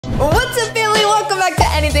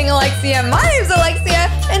Alexia. My name's Alexia,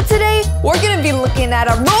 and today we're gonna be looking at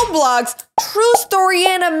a Roblox true story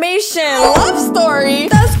animation love story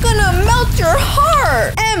that's gonna melt your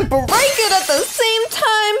heart and break it at the same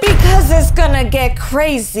time because it's gonna get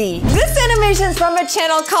crazy. This animation's from a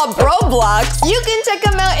channel called Roblox. You can check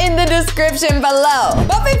them out in the description below.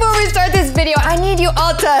 But before we start this video, I need you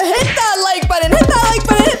all to hit that like button, hit that like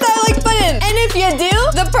button, hit that like button. And if you do,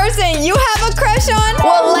 the person you have a crush on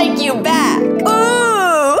will like you back.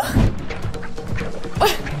 Ooh!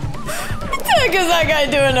 What the heck is that guy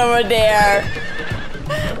doing over there?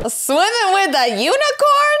 Swimming with a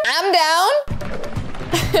unicorn? I'm down.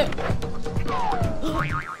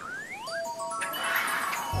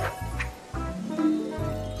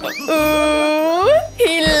 Ooh,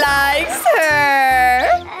 he likes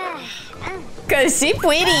her. 'Cause she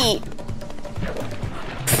pretty.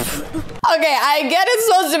 Okay, I get it's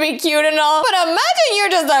supposed to be cute and all, but imagine you're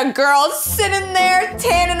just a girl sitting there,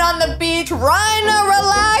 tanning on the beach, trying to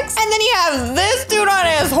relax, and then you have this dude on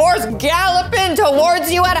his horse galloping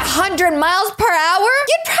towards you at 100 miles per hour?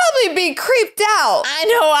 You'd probably be creeped out. I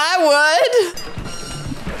know I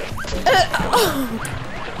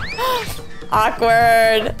would.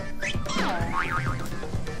 Awkward.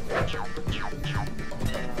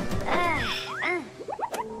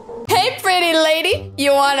 Hey, pretty lady,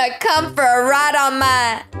 you wanna come for a ride on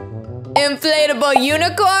my inflatable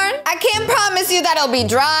unicorn? I can't promise you that it'll be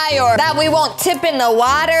dry or that we won't tip in the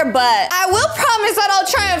water, but I will promise that I'll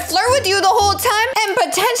try and flirt with you the whole time and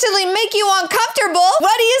potentially make you uncomfortable.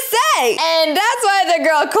 What do you say? And that's why the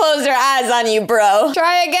girl closed her eyes on you, bro.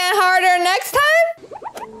 Try again harder next time?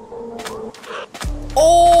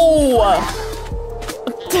 Oh!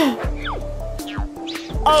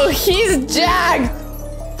 Oh, he's jacked.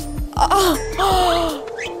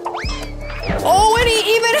 Oh, and he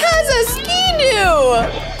even has a ski-doo!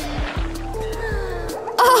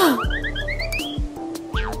 Oh.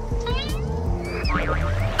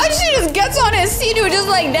 And she just gets on his ski-doo just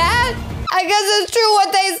like that? I guess it's true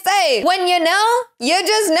what they say. When you know, you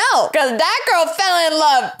just know. 'Cause that girl fell in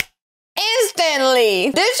love instantly.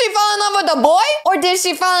 Did she fall in love with the boy? Or did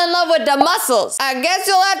she fall in love with the muscles? I guess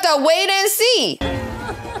you'll have to wait and see.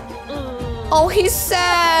 Oh, he's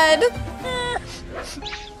sad.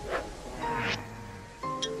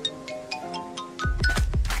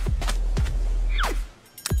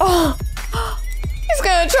 Oh, he's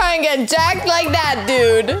gonna try and get jacked like that,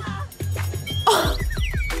 dude. Oh.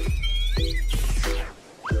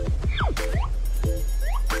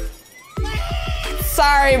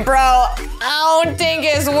 Sorry, bro. I don't think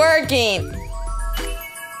it's working.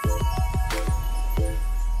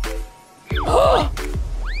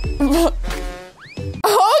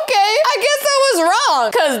 Okay, I guess I was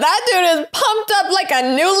wrong, 'cause that dude is pumped up like a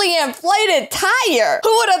newly inflated tire.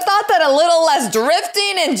 Who would have thought that a little less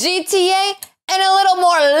drifting in GTA and a little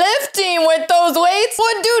more lifting with those weights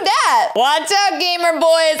would do that? Watch out, gamer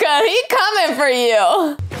boys, 'cause he's coming for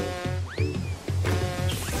you.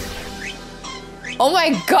 Oh my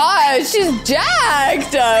gosh, she's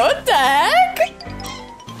jacked. What the heck?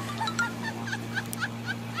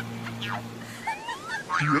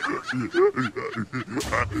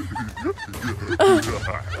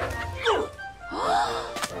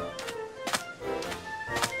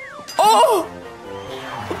 Oh!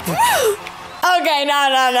 Okay, no.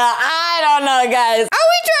 I don't know, guys. Are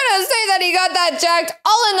we trying to say that he got that jacked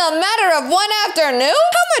all in a matter of one afternoon?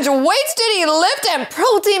 How much weights did he lift and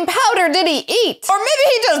protein powder did he eat? Or maybe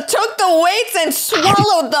he just took the weights and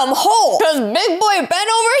swallowed them whole. 'Cause big boy Ben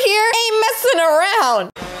over here ain't messing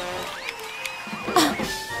around.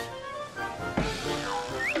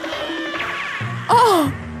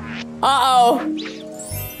 Oh. Uh-oh.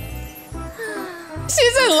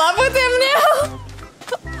 She's in love with him now?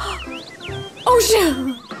 Oh, shit.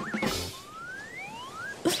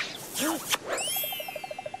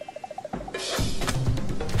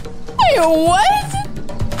 Wait, what?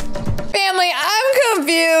 Family, I'm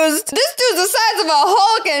confused. This dude's the size of a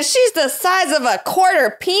Hulk and she's the size of a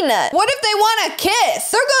quarter peanut. What if they want to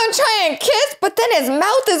kiss? They're gonna try and kiss, but then his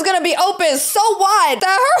mouth is gonna be open so wide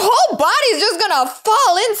that her whole body's just gonna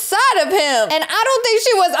fall inside of him. And I don't think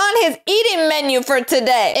she was on his eating menu for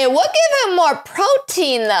today. It would give him more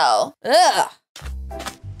protein though. Ugh.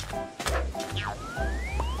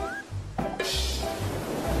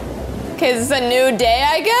 Okay, it's a new day,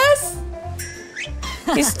 I guess?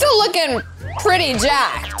 He's still looking pretty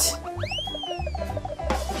jacked.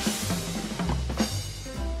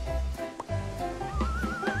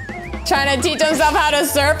 Trying to teach himself how to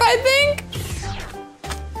surf, I think?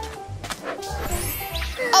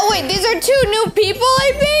 Oh wait, these are two new people,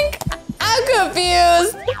 I think? I'm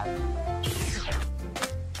confused.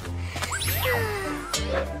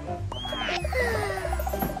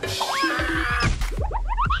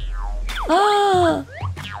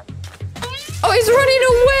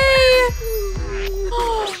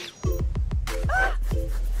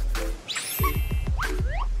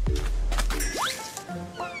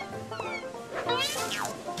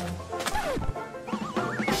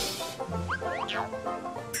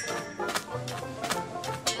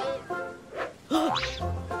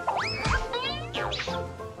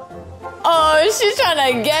 she's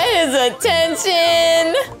trying to get his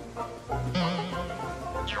attention.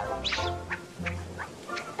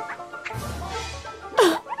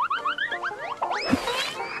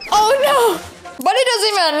 Oh no! Buddy doesn't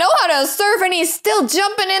even know how to surf and he's still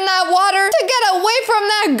jumping in that water to get away from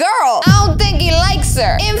that girl. I don't think he likes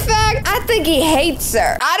her. In fact, I think he hates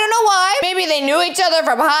her. I don't know why. Maybe they knew each other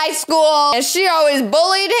from high school and she always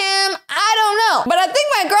bullied him. I don't know. But I think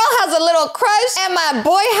my girl has a little crush and my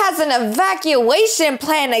boy has an evacuation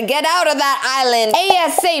plan to get out of that island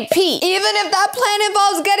ASAP. Even if that plan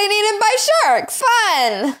involves getting eaten by sharks.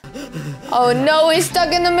 Fun. Oh no, he's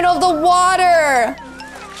stuck in the middle of the water.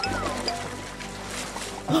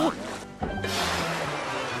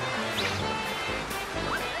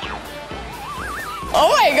 Oh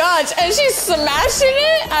my gosh, and she's smashing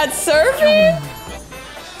it at surfing?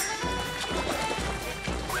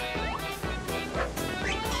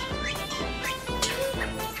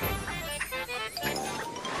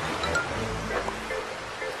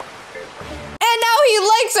 And now he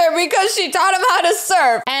likes her because she taught him how to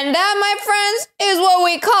surf. And that, my friends, is what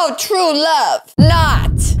we call true love.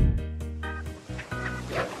 Not.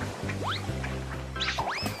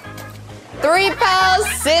 Three pals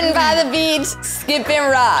sitting by the beach, skipping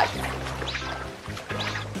rock.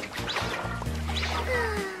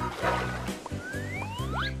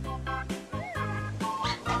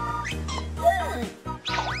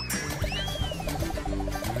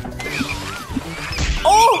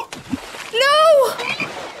 Oh! No!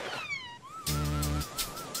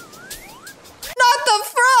 Not the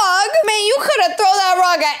frog! Man, you could have thrown that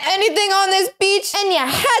rock at anything on this beach and you had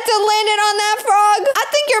to land it on that frog. I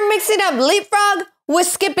think you're mixing up leapfrog with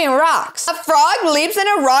skipping rocks. A frog leaps and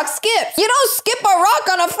a rock skips. You don't skip a rock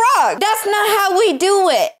on a frog. That's not how we do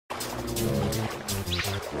it.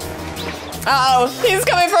 Uh-oh, he's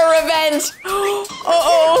coming for revenge.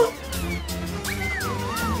 Uh-oh.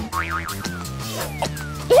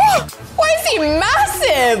 Why is he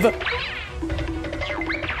massive?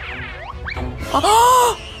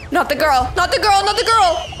 Oh, not the girl, not the girl, not the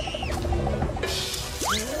girl.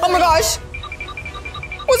 Oh my gosh.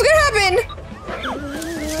 What's gonna happen?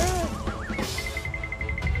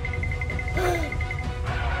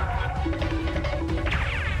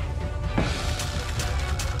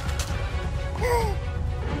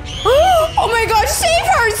 Oh my gosh, save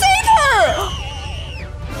her, save her!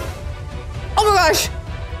 Oh my gosh.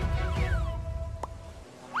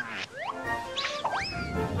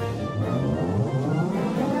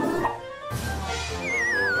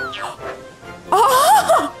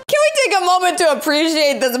 Oh, can we take a moment to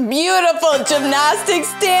appreciate this beautiful gymnastics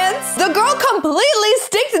stance? The girl completely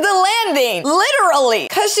sticked to the landing, literally,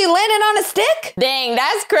 because she landed on a stick? Dang,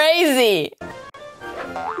 that's crazy.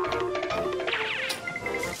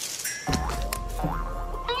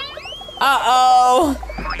 Uh-oh.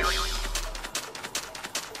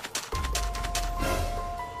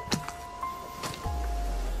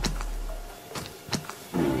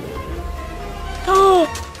 Oh.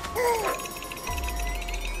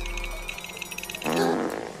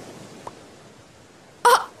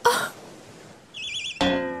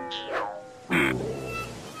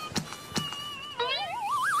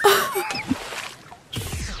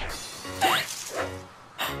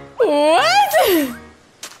 What?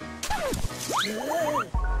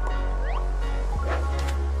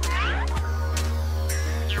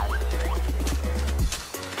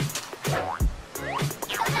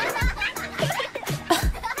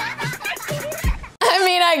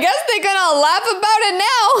 I guess they can all laugh about it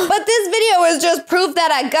now. But this video is just proof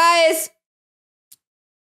that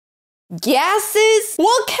gases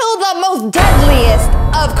will kill the most deadliest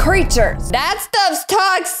of creatures. That stuff's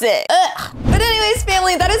toxic. Ugh. But anyways,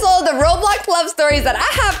 family, that is all the Roblox love stories that I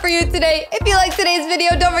have for you today. If you liked today's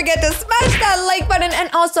video, don't forget to smash that like button. And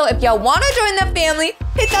also, if y'all want to join the family,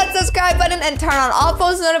 hit that subscribe button and turn on all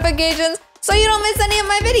post notifications so you don't miss any of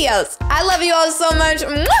my videos. I love you all so much.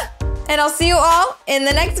 And I'll see you all in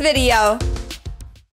the next video.